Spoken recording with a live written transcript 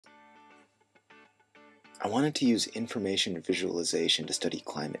I wanted to use information visualization to study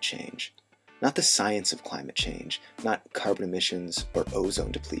climate change. Not the science of climate change, not carbon emissions or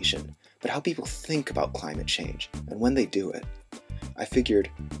ozone depletion, but how people think about climate change and when they do it. I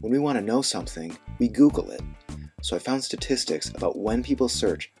figured when we want to know something, we Google it. So I found statistics about when people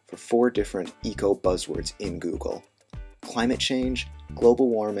search for 4 different eco buzzwords in Google: climate change, global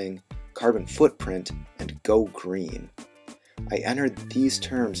warming, carbon footprint, and go green. I entered these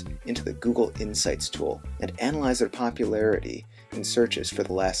terms into the Google Insights tool and analyzed their popularity in searches for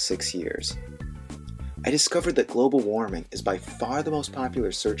the last 6 years. I discovered that global warming is by far the most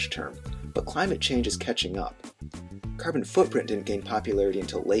popular search term, but climate change is catching up. Carbon footprint didn't gain popularity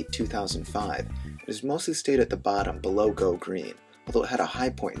until late 2005 and has mostly stayed at the bottom below go green, although it had a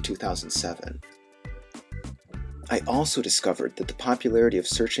high point in 2007. I also discovered that the popularity of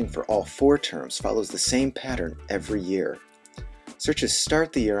searching for all 4 terms follows the same pattern every year. Searches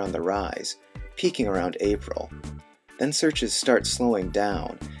start the year on the rise, peaking around April. Then searches start slowing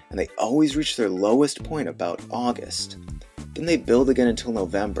down, and they always reach their lowest point about August. Then they build again until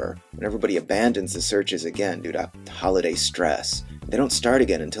November, when everybody abandons the searches again due to holiday stress. They don't start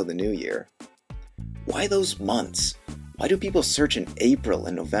again until the new year. Why those months? Why do people search in April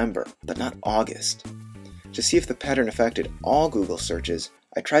and November, but not August? To see if the pattern affected all Google searches,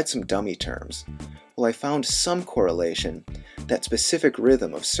 I tried some dummy terms. Well, I found some correlation. That specific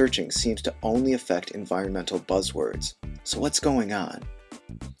rhythm of searching seems to only affect environmental buzzwords. So what's going on?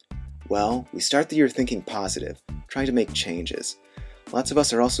 Well, we start the year thinking positive, trying to make changes. Lots of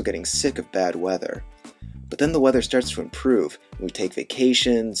us are also getting sick of bad weather. But then the weather starts to improve, and we take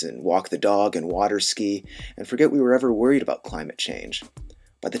vacations and walk the dog and water ski and forget we were ever worried about climate change.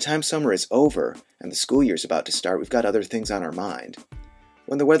 By the time summer is over and the school year's about to start, we've got other things on our mind.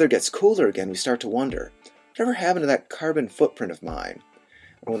 When the weather gets cooler again, we start to wonder, whatever happened to that carbon footprint of mine?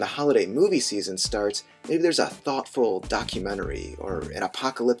 Or when the holiday movie season starts, maybe there's a thoughtful documentary or an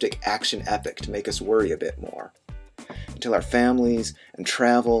apocalyptic action epic to make us worry a bit more. Until our families and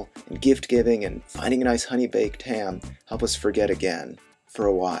travel and gift giving and finding a nice honey-baked ham help us forget again, for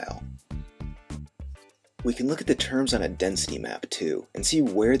a while. We can look at the terms on a density map too and see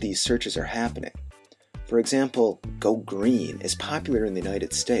where these searches are happening. For example, go green is popular in the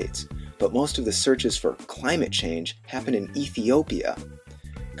United States, but most of the searches for climate change happen in Ethiopia.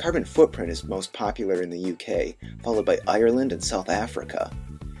 Carbon footprint is most popular in the UK, followed by Ireland and South Africa.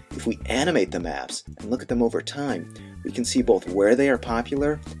 If we animate the maps and look at them over time, we can see both where they are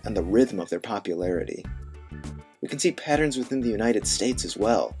popular and the rhythm of their popularity. We can see patterns within the United States as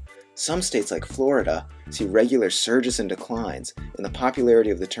well. Some states like Florida see regular surges and declines in the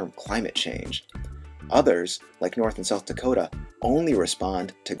popularity of the term climate change. Others, like North and South Dakota, only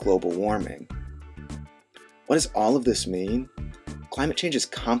respond to global warming. What does all of this mean? Climate change is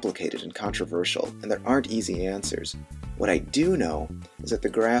complicated and controversial, and there aren't easy answers. What I do know is that the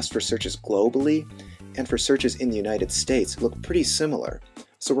graphs for searches globally and for searches in the United States look pretty similar,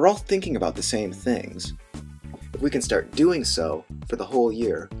 so we're all thinking about the same things. If we can start doing so for the whole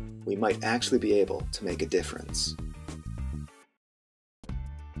year, we might actually be able to make a difference.